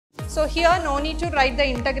So here no need to write the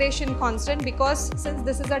integration constant, because since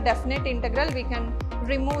this is a definite integral, we can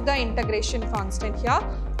remove the integration constant here.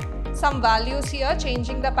 Some values here,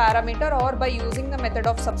 changing the parameter, or by using the method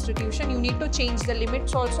of substitution, you need to change the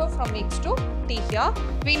limits also from x to t here.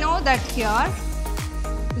 We know that here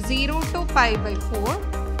 0 to pi by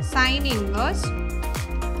 4 sine inverse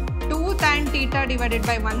 2 tan theta divided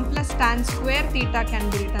by 1 plus tan square theta can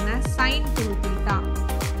be written as sine 2 theta.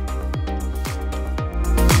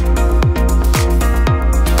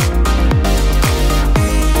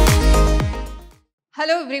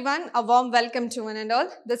 Hello everyone, a warm welcome to one and all.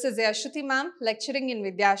 This is Ashruti ma'am lecturing in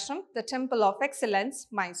Vidhyaashram, the Temple of Excellence,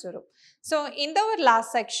 Mysuru. So in our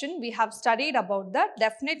last section, we have studied about the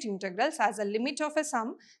definite integrals as a limit of a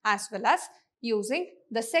sum, as well as using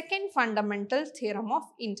the second fundamental theorem of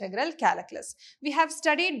integral calculus. We have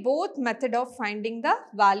studied both method of finding the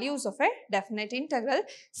values of a definite integral.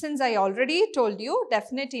 Since I already told you,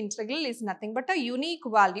 definite integral is nothing but a unique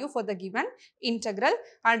value for the given integral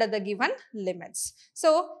under the given limits.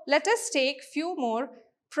 So let us take few more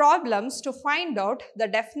problems to find out the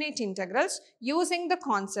definite integrals using the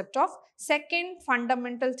concept of second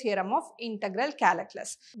fundamental theorem of integral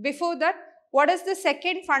calculus. Before that, what is the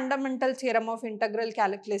second fundamental theorem of integral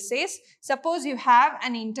calculus says? Suppose you have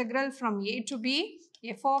an integral from a to b,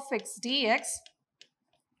 f of x dx,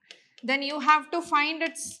 then you have to find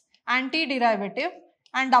its antiderivative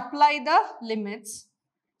and apply the limits.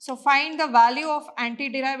 So find the value of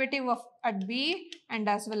antiderivative of at b and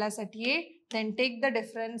as well as at a, then take the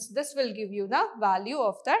difference. This will give you the value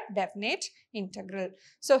of the definite integral.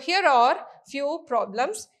 So here are few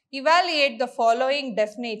problems. Evaluate the following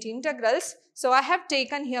definite integrals. So I have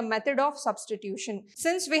taken here method of substitution.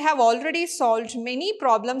 Since we have already solved many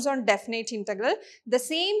problems on definite integral, the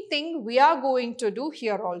same thing we are going to do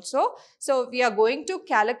here also. So we are going to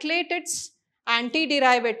calculate its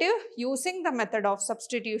antiderivative using the method of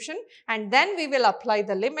substitution, and then we will apply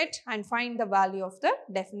the limit and find the value of the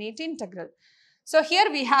definite integral. So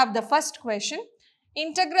here we have the first question.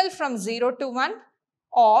 Integral from 0 to 1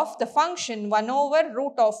 of the function 1 over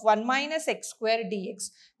root of 1 minus x square dx.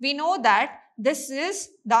 We know that this is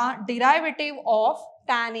the derivative of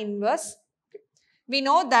tan inverse. We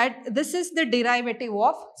know that this is the derivative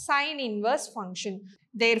of sine inverse function.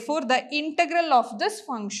 Therefore, the integral of this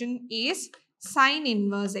function is sine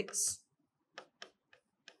inverse x.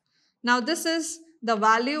 Now, this is the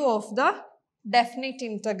value of the definite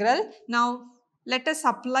integral. Now, let us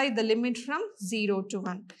apply the limit from 0 to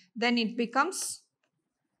 1. Then it becomes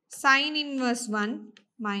sine inverse 1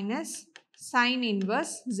 minus sine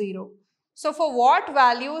inverse 0. So, for what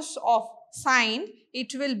values of sine,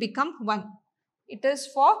 it will become 1. It is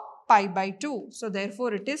for pi by 2. So,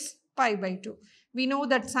 therefore, it is pi by 2. We know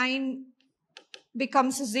that sine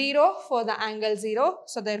becomes 0 for the angle 0.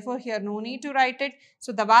 So, therefore, here no need to write it.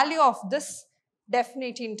 So, the value of this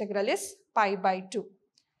definite integral is pi by 2.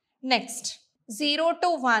 Next, 0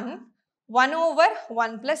 to 1 over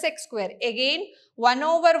 1 plus x square. Again, 1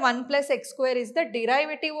 over 1 plus x square is the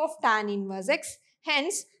derivative of tan inverse x.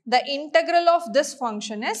 Hence, the integral of this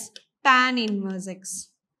function is tan inverse x.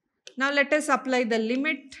 Now, let us apply the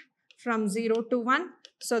limit from 0 to 1.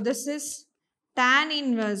 So, this is tan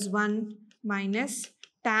inverse 1 minus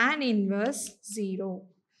tan inverse 0.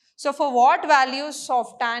 So, for what values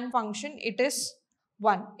of tan function? It is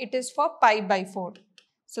 1. It is for pi by 4.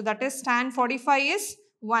 So, that is tan 45 is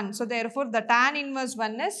 1. So, therefore, the tan inverse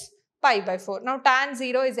 1 is pi by 4. Now, tan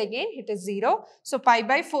 0 is again, it is 0. So, pi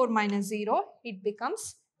by 4 minus 0, it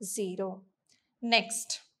becomes 0.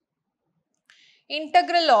 Next,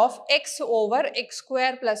 integral of x over x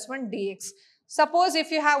square plus 1 dx. Suppose if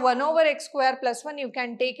you have 1 over x square plus 1, you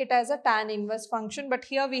can take it as a tan inverse function. But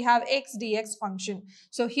here we have x dx function.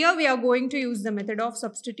 So, here we are going to use the method of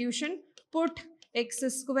substitution. Put x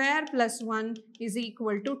square plus 1 is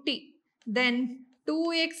equal to t. Then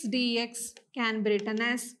 2x dx can be written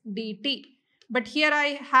as dt. But here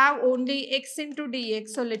I have only x into dx.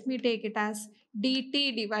 So, let me take it as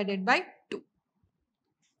dt divided by 2.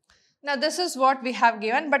 Now, this is what we have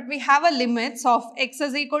given, but we have a limits of x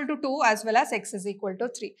is equal to 2 as well as x is equal to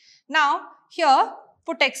 3. Now, here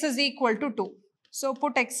put x is equal to 2. So,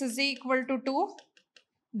 put x is equal to 2,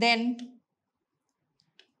 then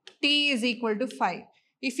t is equal to 5.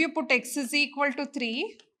 If you put x is equal to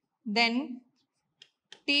 3, then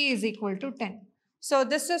t is equal to 10. So,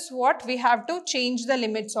 this is what we have to change the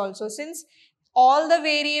limits also. Since all the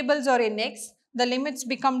variables are in x, the limits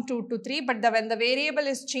become 2 to 3, but when the variable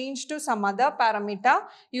is changed to some other parameter,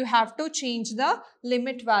 you have to change the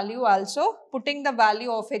limit value also, putting the value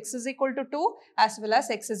of x is equal to 2 as well as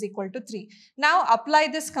x is equal to 3. Now apply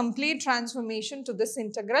this complete transformation to this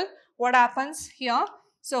integral. What happens here?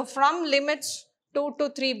 So from limits 2 to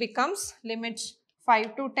 3 becomes limits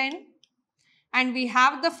 5 to 10, and we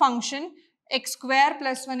have the function x square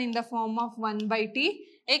plus 1 in the form of 1 by t.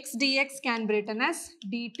 X dx can be written as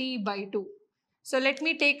dt by 2. So let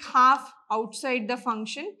me take half outside the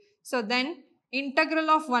function. So then integral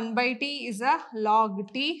of 1 by t is a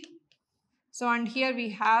log t. So and here we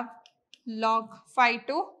have log 5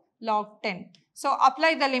 to log 10. So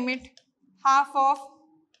apply the limit, half of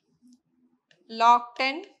log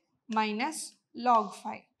 10 minus log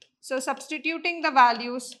 5. So substituting the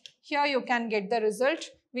values, here you can get the result.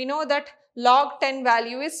 We know that log 10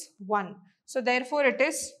 value is 1. So therefore it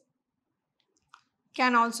is,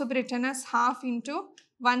 can also be written as half into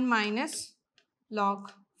 1 minus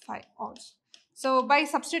log 5 also. So by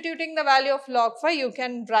substituting the value of log 5, you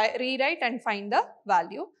can rewrite and find the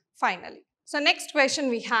value finally. So next question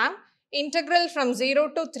we have, integral from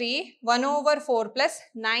 0 to 3, 1 over 4 plus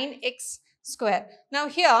 9x square. Now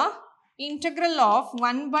here, integral of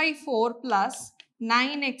 1 by 4 plus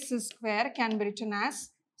 9x square can be written as,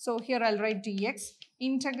 so here I'll write dx,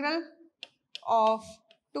 integral of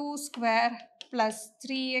 2 square plus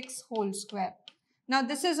 3x whole square. Now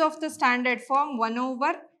this is of the standard form 1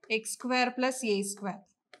 over x square plus a square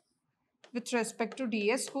with respect to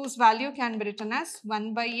ds, whose value can be written as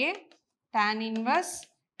 1 by a tan inverse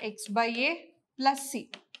x by a plus c.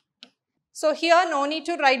 So here no need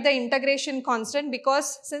to write the integration constant,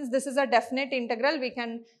 because since this is a definite integral, we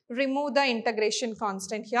can remove the integration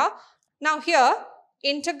constant here. Now here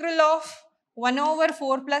integral of 1 over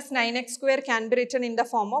 4 plus 9x square can be written in the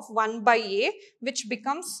form of 1 by a, which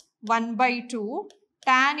becomes 1 by 2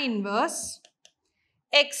 tan inverse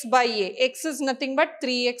x by a. X is nothing but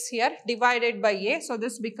 3x here divided by a. So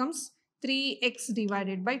this becomes 3x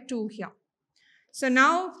divided by 2 here. So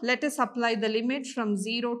now let us apply the limit from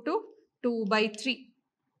 0 to 2 by 3.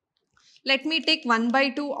 Let me take 1 by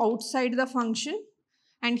 2 outside the function,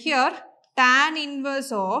 and here tan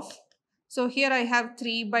inverse of, so here I have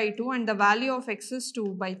 3 by 2 and the value of x is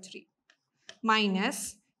 2 by 3,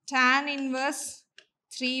 minus tan inverse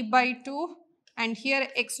 3 by 2 and here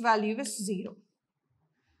x value is 0.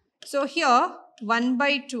 So here 1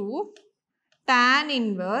 by 2 tan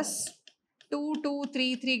inverse 2, 2,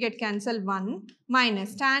 3, 3 get cancelled 1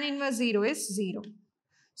 minus tan inverse 0 is 0.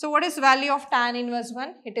 So what is value of tan inverse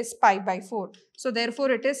 1? It is pi by 4. So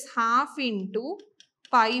therefore it is half into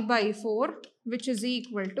pi by 4, which is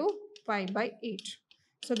equal to pi by 8.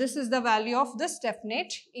 So this is the value of this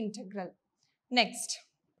definite integral. Next,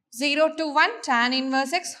 0 to 1 tan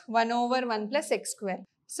inverse x 1 over 1 plus x square.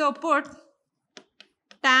 So put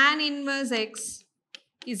tan inverse x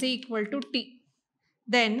is equal to t.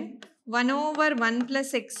 Then 1 over 1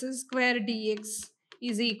 plus x square dx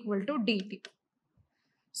is equal to dt.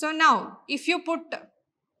 So now if you put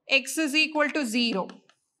x is equal to 0,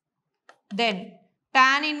 then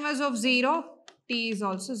tan inverse of 0, t is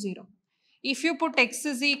also 0. If you put x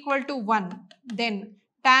is equal to 1, then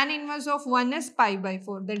tan inverse of 1 is pi by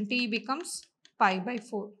 4, then t becomes pi by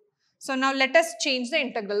 4. So now let us change the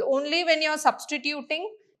integral. Only when you are substituting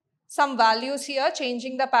some values here,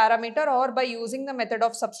 changing the parameter, or by using the method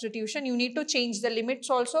of substitution, you need to change the limits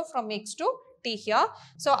also from x to t here.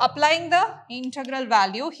 So applying the integral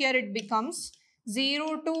value, here it becomes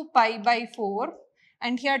 0 to pi by 4,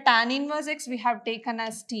 and here tan inverse x we have taken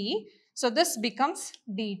as t. So this becomes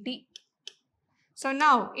dt. So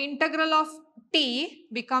now integral of t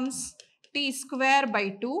becomes t square by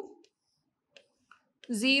 2,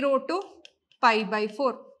 0 to pi by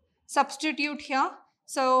 4. Substitute here.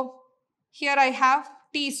 So here I have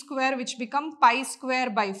t square, which become pi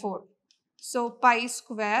square by 4. So pi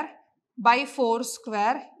square by 4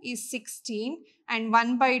 square is 16, and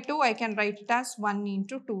 1 by 2 I can write it as 1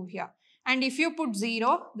 into 2 here. And if you put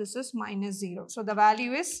 0, this is minus 0. So the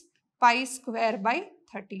value is pi square by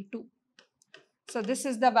 32. So this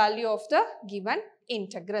is the value of the given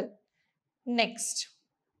integral. Next,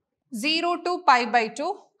 0 to pi by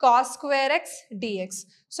 2 cos square x dx.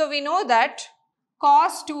 So we know that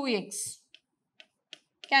cos 2x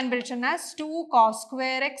can be written as 2 cos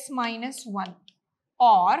square x minus 1.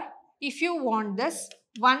 Or if you want this,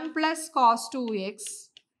 1 plus cos 2x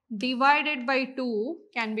divided by 2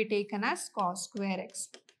 can be taken as cos square x.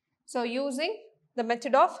 So using the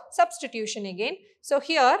method of substitution again. So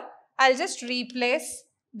here I'll just replace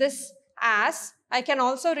this as, I can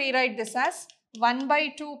also rewrite this as 1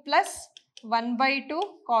 by 2 plus 1 by 2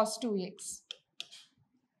 cos 2x.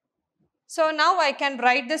 So now I can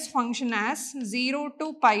write this function as 0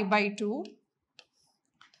 to pi by 2,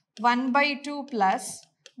 1 by 2 plus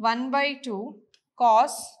 1 by 2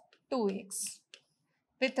 cos 2x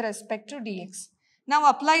with respect to dx. Now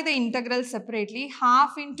apply the integral separately,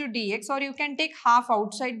 half into dx, or you can take half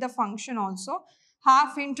outside the function also.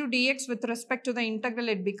 Half into dx with respect to the integral,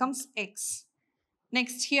 it becomes x.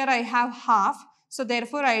 Next here I have half, so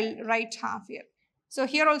therefore I will write half here. So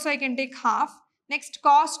here also I can take half. Next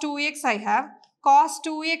cos 2x I have. Cos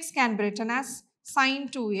 2x can be written as sin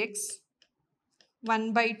 2x,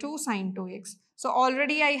 1 by 2 sin 2x. So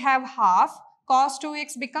already I have half. Cos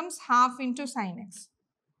 2x becomes half into sin x.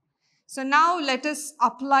 So now let us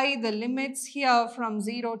apply the limits here from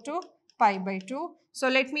 0 to pi by 2. So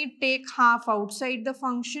let me take half outside the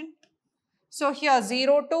function. So here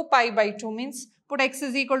 0 to pi by 2 means put x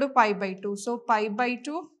is equal to pi by 2. So pi by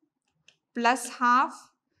 2 plus half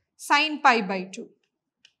sin pi by 2.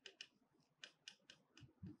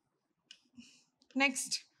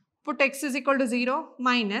 Next put x is equal to 0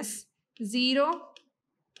 minus 0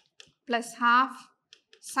 plus half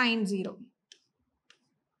sin 0.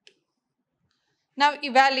 Now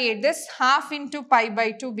evaluate this. Half into pi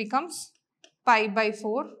by 2 becomes pi by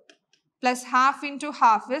 4 plus half into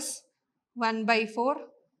half is 1 by 4.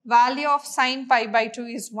 Value of sin pi by 2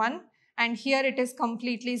 is 1 and here it is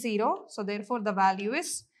completely 0. So therefore the value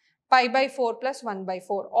is pi by 4 plus 1 by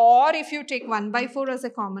 4, or if you take 1 by 4 as a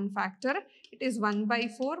common factor, it is 1 by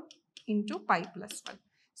 4 into pi plus 1.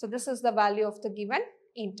 So this is the value of the given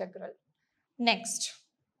integral. Next,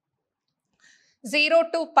 0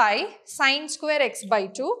 to pi sin square x by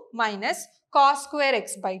 2 minus cos square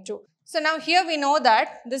x by 2. So now here we know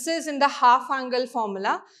that this is in the half angle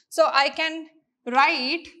formula. So I can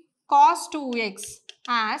write cos 2x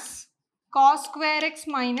as cos square x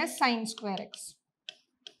minus sin square x.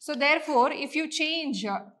 So therefore, if you change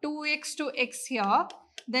 2x to x here,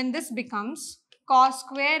 then this becomes cos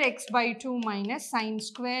square x by 2 minus sin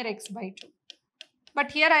square x by 2. But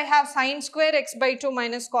here I have sin square x by 2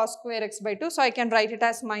 minus cos square x by 2. So I can write it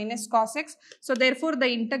as minus cos x. So therefore, the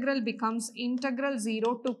integral becomes integral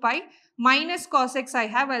 0 to pi minus cos x I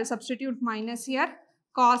have. I will substitute minus here,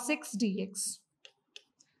 cos x dx.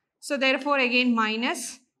 So therefore, again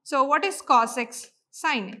minus. So what is cos x?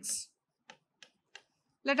 Sin x.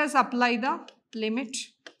 Let us apply the limit.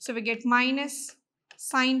 So we get minus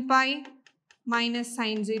sin pi minus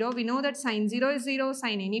sin 0. We know that sin 0 is 0,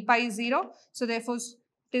 sin any pi is 0. So therefore,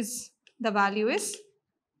 the value is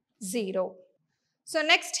 0. So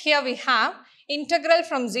next here we have integral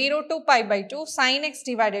from 0 to pi by 2 sin x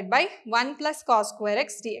divided by 1 plus cos square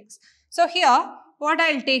x dx. So here what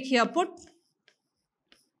I will take here, put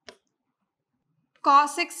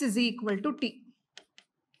cos x is equal to t.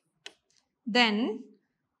 Then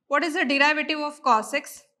what is the derivative of cos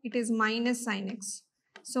x? It is minus sin x.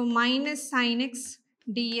 So minus sin x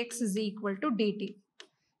dx is equal to dt.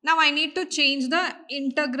 Now I need to change the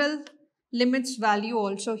integral limits value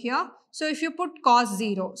also here. So if you put cos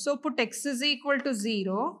 0, so put x is equal to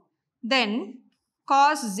 0, then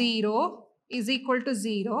cos 0 is equal to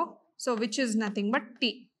 0, so which is nothing but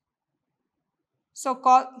t. So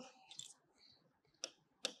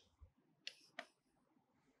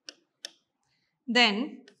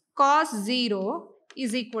then cos 0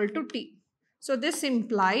 is equal to t. So this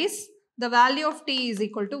implies the value of t is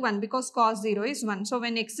equal to 1 because cos 0 is 1. So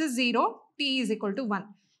when x is 0, t is equal to 1.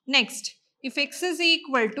 Next, if x is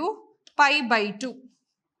equal to pi by 2,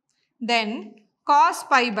 then cos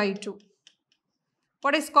pi by 2.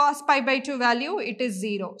 What is cos pi by 2 value? It is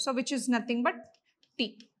 0. So which is nothing but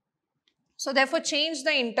t. So therefore change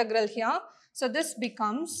the integral here. So this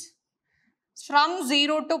becomes from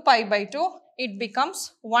 0 to pi by 2, it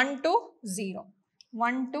becomes 1 to 0.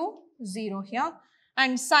 1 to 0 here.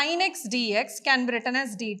 And sin x dx can be written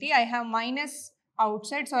as dt. I have minus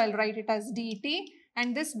outside, so I will write it as dt.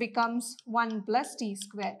 And this becomes 1 plus t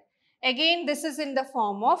square. Again, this is in the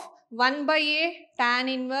form of 1 by a tan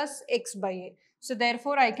inverse x by a. So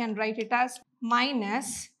therefore, I can write it as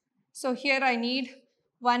minus. So here I need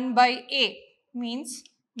 1 by a means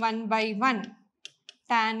 1 by 1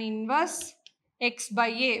 tan inverse x by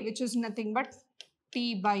a, which is nothing but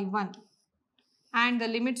t by 1. And the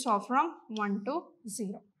limits are from 1 to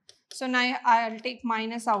 0. So now I will take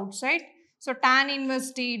minus outside. So tan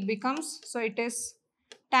inverse t it becomes, so it is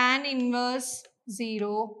tan inverse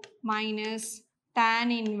 0 minus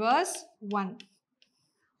tan inverse 1.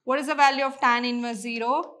 What is the value of tan inverse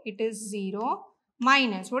 0? It is 0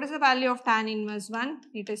 minus, what is the value of tan inverse 1?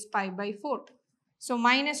 It is pi by 4. So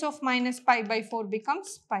minus of minus pi by 4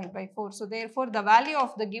 becomes pi by 4. So therefore the value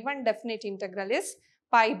of the given definite integral is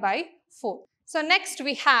pi by 4. So next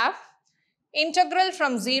we have Integral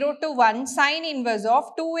from 0 to 1 sine inverse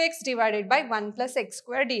of 2x divided by 1 plus x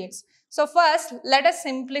square dx. So first, let us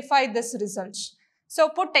simplify this result. So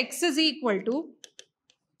put x is equal to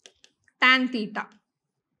tan theta.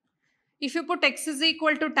 If you put x is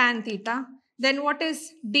equal to tan theta, then what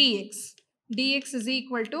is dx? Dx is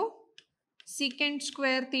equal to secant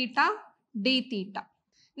square theta d theta.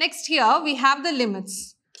 Next here we have the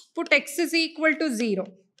limits. Put x is equal to 0.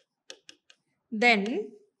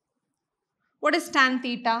 Then what is tan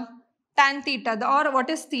theta? Tan theta, or what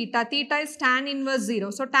is theta? Theta is tan inverse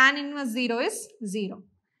 0. So tan inverse 0 is 0.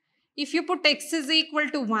 If you put x is equal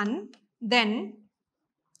to 1, then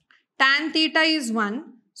tan theta is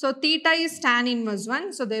 1. So theta is tan inverse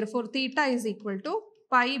 1. So therefore theta is equal to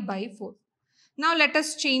pi by 4. Now let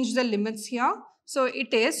us change the limits here. So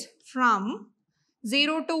it is from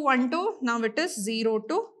 0 to 1 to, now it is 0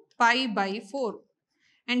 to pi by 4.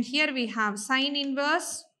 And here we have sine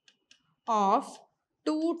inverse of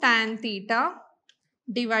 2 tan theta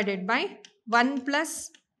divided by 1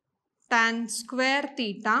 plus tan square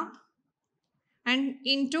theta and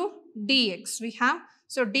into dx we have.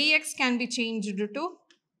 So dx can be changed to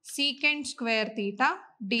secant square theta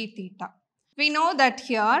d theta. We know that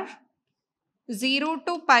here 0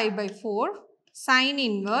 to pi by 4 sine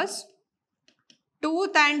inverse 2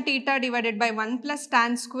 tan theta divided by 1 plus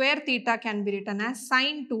tan square theta can be written as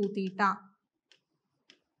sine 2 theta.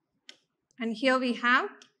 And here we have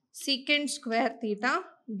secant square theta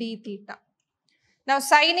d theta. Now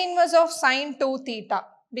sine inverse of sine 2 theta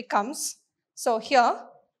becomes, so here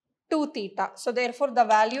 2 theta. So therefore the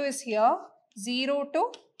value is here 0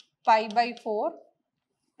 to pi by 4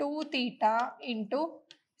 2 theta into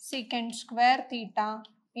secant square theta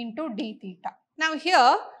into d theta. Now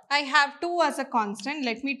here I have 2 as a constant.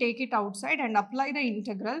 Let me take it outside and apply the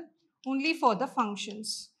integral only for the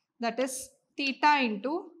functions. That is theta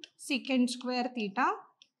into secant square theta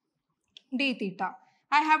d theta.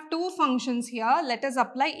 I have 2 functions here. Let us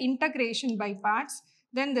apply integration by parts.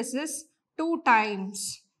 Then this is 2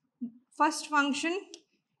 times. First function,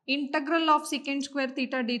 integral of secant square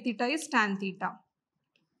theta d theta is tan theta.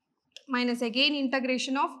 Minus again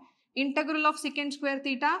integration of integral of secant square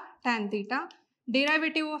theta tan theta.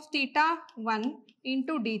 Derivative of theta 1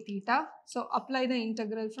 into d theta. So apply the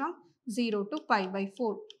integral from 0 to pi by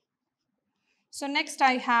 4. So next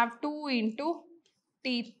I have 2 into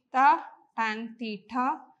theta tan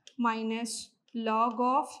theta minus log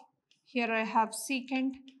of, here I have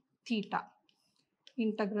secant theta.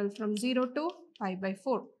 Integral from 0 to pi by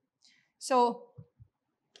 4. So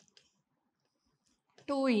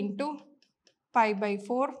 2 into pi by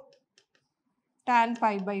 4 tan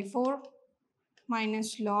pi by 4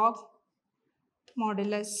 minus log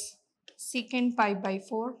modulus secant pi by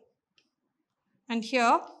 4, and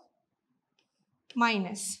here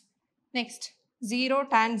minus. Next 0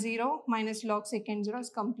 tan 0 minus log secant 0 is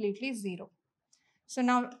completely 0. So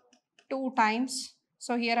now 2 times.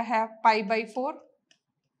 So here I have pi by 4.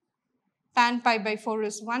 Tan pi by 4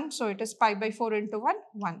 is 1. So it is pi by 4 into 1,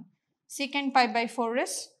 1. Secant pi by 4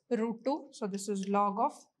 is root 2. So this is log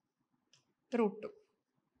of root 2.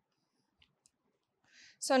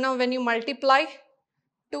 So now when you multiply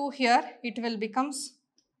 2 here, it will becomes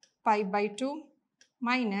pi by 2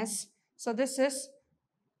 minus. So this is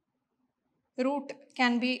root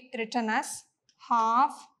can be written as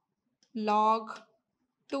half log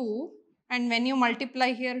 2, and when you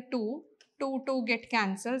multiply here 2 get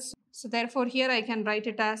cancelled. So therefore here I can write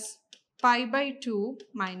it as pi by 2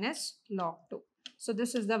 minus log 2. So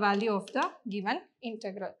this is the value of the given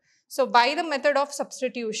integral. So by the method of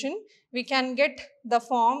substitution, we can get the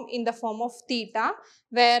form in the form of theta,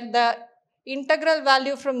 where the integral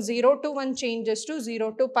value from 0 to 1 changes to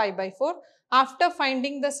 0 to pi by 4. After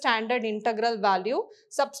finding the standard integral value,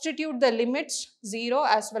 substitute the limits 0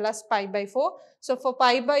 as well as pi by 4. So for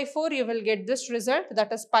pi by 4, you will get this result,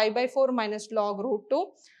 that is pi by 4 minus log root 2.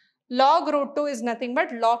 Log root 2 is nothing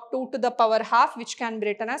but log 2 to the power half, which can be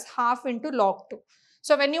written as half into log 2.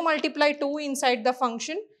 So when you multiply 2 inside the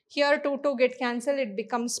function, here 2 get cancelled, it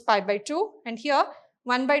becomes pi by 2, and here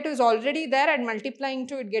 1 by 2 is already there and multiplying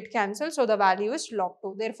 2 it get cancelled, so the value is log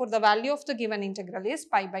 2. Therefore, the value of the given integral is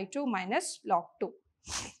pi by 2 minus log 2.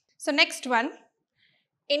 So next one,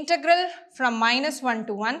 integral from minus 1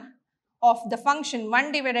 to 1 of the function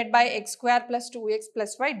 1 divided by x square plus 2x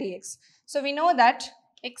plus y dx. So we know that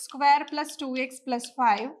x square plus 2x plus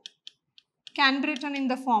 5 can be written in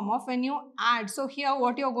the form of when you add. So here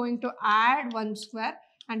what you are going to add 1 square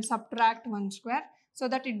and subtract 1 square, so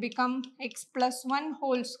that it becomes x plus 1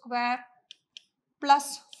 whole square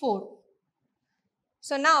plus 4.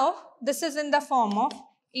 So now this is in the form of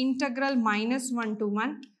integral minus 1 to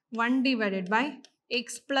 1 1 divided by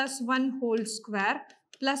x plus 1 whole square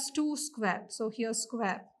plus 2 square. So here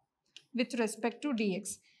square with respect to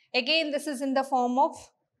dx. Again, this is in the form of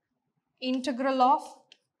integral of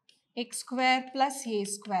x square plus a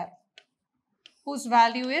square, whose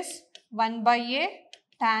value is 1 by a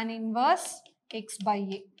tan inverse x by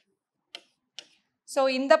a. So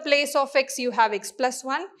in the place of x you have x plus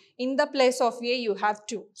 1, in the place of a you have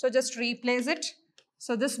 2. So just replace it.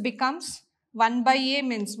 So this becomes 1 by a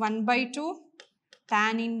means 1 by 2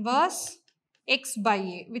 tan inverse x by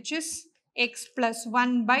a, which is x plus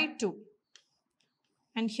 1 by 2.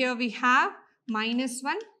 And here we have minus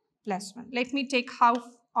 1 plus 1. Let me take half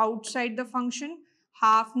outside the function.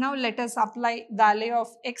 Half. Now let us apply the value of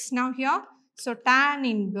x now here. So tan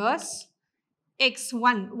inverse x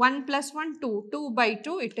 1. 1 plus 1 2. 2 by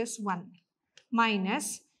 2 it is 1.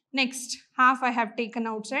 Minus next half I have taken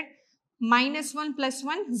outside. Minus 1 plus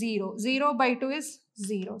 1 0. 0 by 2 is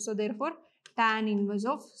 0. So therefore tan inverse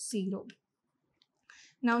of 0.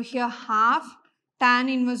 Now here half tan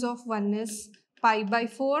inverse of 1 is pi by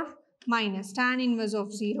 4 minus tan inverse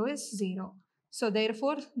of 0 is 0. So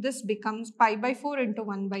therefore this becomes pi by 4 into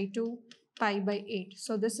 1 by 2 pi by 8.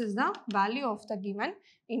 So this is the value of the given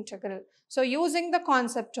integral. So using the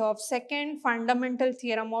concept of second fundamental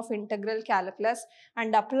theorem of integral calculus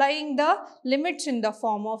and applying the limits in the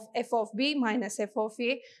form of f of b minus f of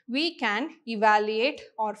a, we can evaluate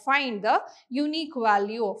or find the unique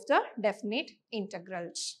value of the definite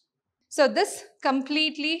integrals. So this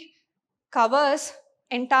completely covers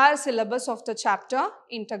entire syllabus of the chapter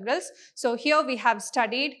integrals. So here we have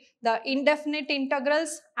studied the indefinite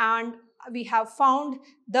integrals and we have found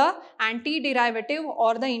the antiderivative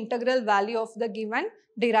or the integral value of the given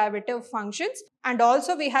derivative functions, and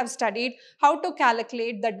also we have studied how to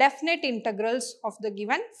calculate the definite integrals of the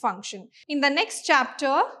given function. In the next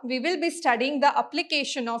chapter, we will be studying the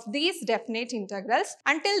application of these definite integrals.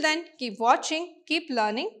 Until then, keep watching, keep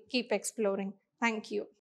learning, keep exploring. Thank you.